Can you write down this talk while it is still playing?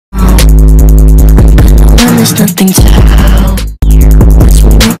there's nothing to help. Watch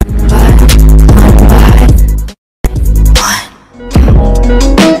me run by,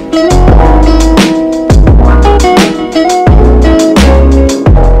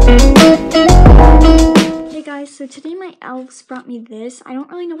 Hey guys, so today my elves brought me this. I don't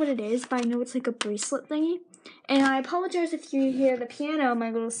really know what it is, but I know it's like a bracelet thingy. And I apologize if you hear the piano, my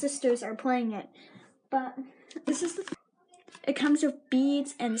little sisters are playing it. But this is it comes with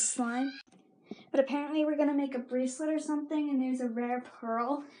beads and slime. But apparently we're gonna make a bracelet or something, and there's a rare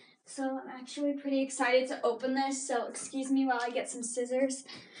pearl. So I'm actually pretty excited to open this, so excuse me while I get some scissors.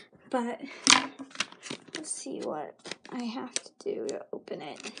 But let's see what I have to do to open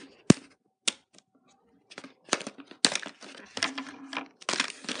it.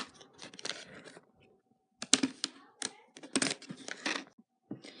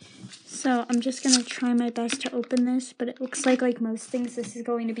 So I'm just going to try my best to open this, but it looks like most things, this is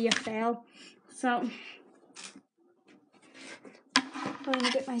going to be a fail. So I'm going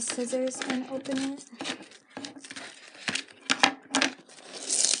to get my scissors and open it.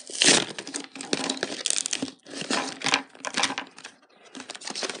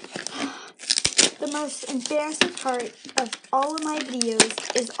 The most embarrassing part of all of my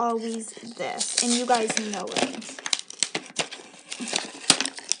videos is always this, and you guys know it.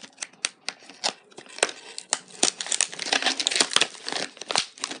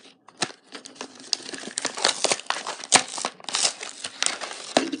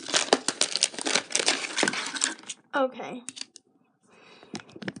 Okay,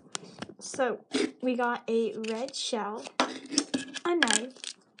 so we got a red shell, a knife,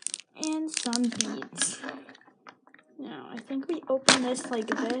 and some beads. Now, I think we open this like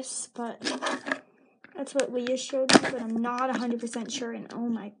this, but that's what Leah showed me, but I'm not 100% sure, and oh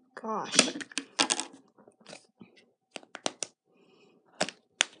my gosh.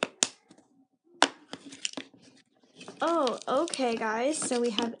 Oh, okay, guys, so we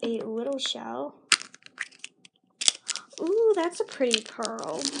have a little shell. Ooh, that's a pretty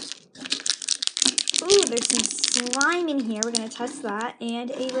pearl. Ooh, there's some slime in here. We're going to test that. And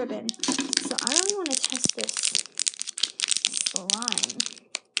a ribbon. So I really want to test this slime.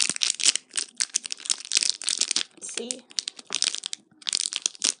 Let's see.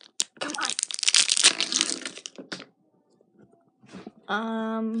 Come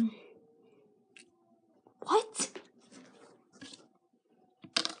on. What?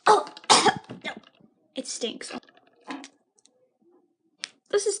 Oh, no. It stinks.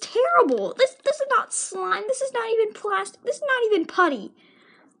 This is terrible. This is not slime. This is not even plastic. This is not even putty.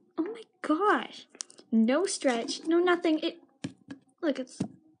 Oh my gosh. No stretch. No nothing. Look, it's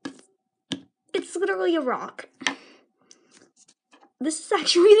literally a rock. This is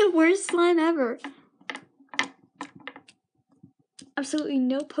actually the worst slime ever. Absolutely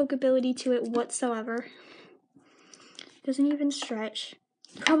no pokeability to it whatsoever. Doesn't even stretch.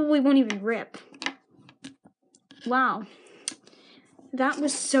 Probably won't even rip. Wow. That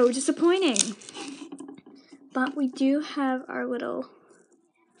was so disappointing. But we do have our little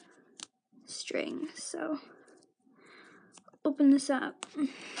string, so open this up.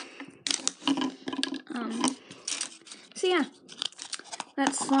 So yeah,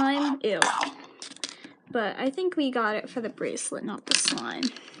 that slime, ew. But I think we got it for the bracelet, not the slime.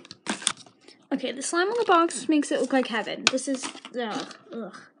 Okay, the slime on the box makes it look like heaven. This is,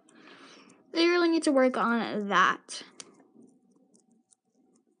 ugh. They really need to work on that.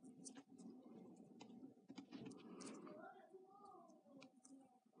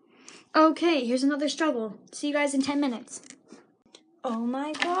 Okay, here's another struggle. See you guys in 10 minutes. Oh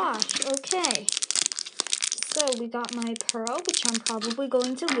my gosh, okay. So we got my pearl, which I'm probably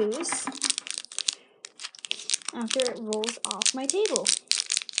going to lose after it rolls off my table.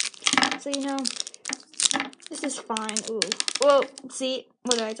 So, you know, this is fine. Ooh. Whoa, see?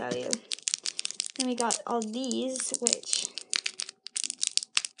 What did I tell you? Then we got all these, which...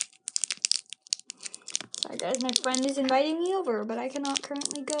 Sorry guys, my friend is inviting me over, but I cannot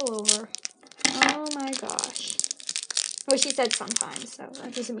currently go over. Oh my gosh. Well, she said sometimes, so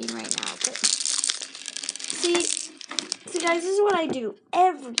that doesn't mean right now, but... See guys, this is what I do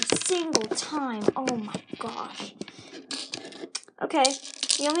every single time. Oh my gosh. Okay,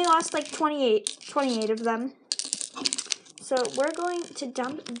 we only lost like 28 of them. So we're going to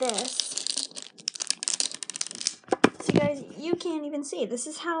dump this. See guys, you can't even see. This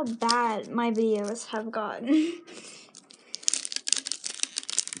is how bad my videos have gotten.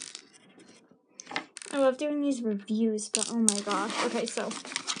 I love doing these reviews, but oh my gosh. Okay, so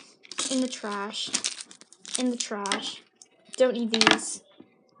in the trash. Don't need these.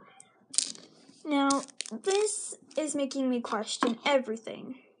 Now, this is making me question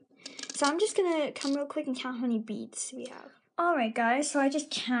everything. so I'm just gonna come real quick and count how many beads we have. Alright guys, so I just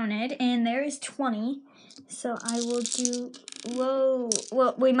counted and there is 20. So I will do well,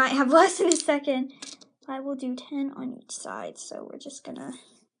 we might have less in a second. I will do 10 on each side. So we're just gonna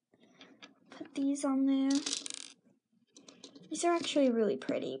put these on there. These are actually really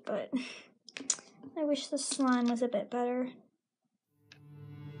pretty, but I wish the slime was a bit better.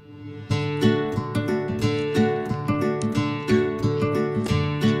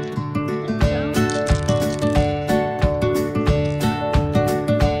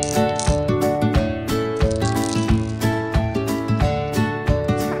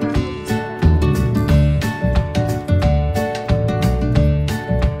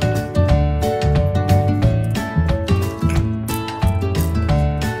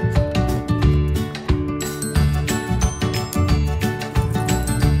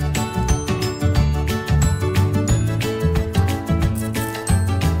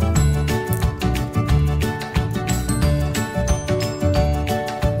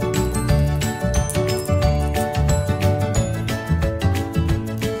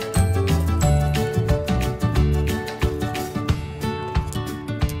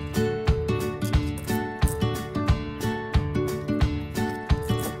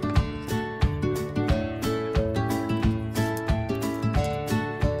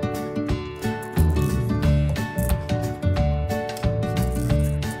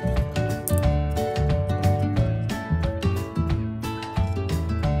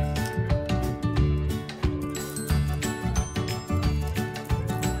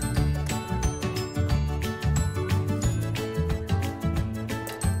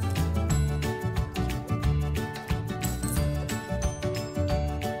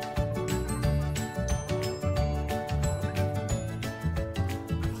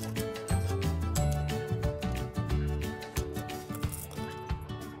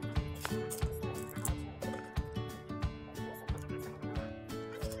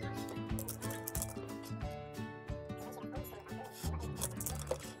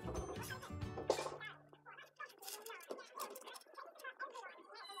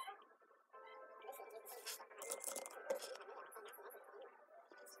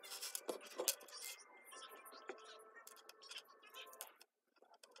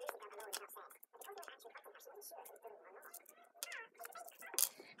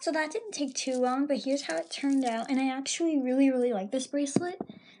 So that didn't take too long, but here's how it turned out. And I actually really like this bracelet.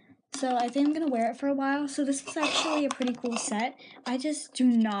 So I think I'm going to wear it for a while. So this is actually a pretty cool set. I just do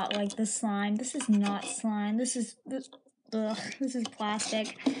not like the slime. This is not slime. This is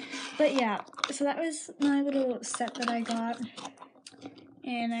plastic. But yeah, so that was my little set that I got.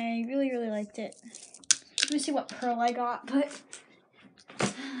 And I really liked it. Let me see what pearl I got, but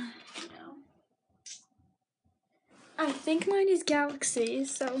I think mine is Galaxy,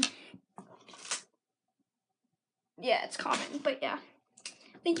 so yeah, it's common, but yeah.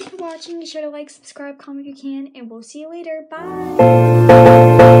 Thank you for watching. Be sure to like, subscribe, comment if you can, and we'll see you later.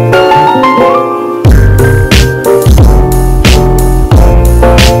 Bye!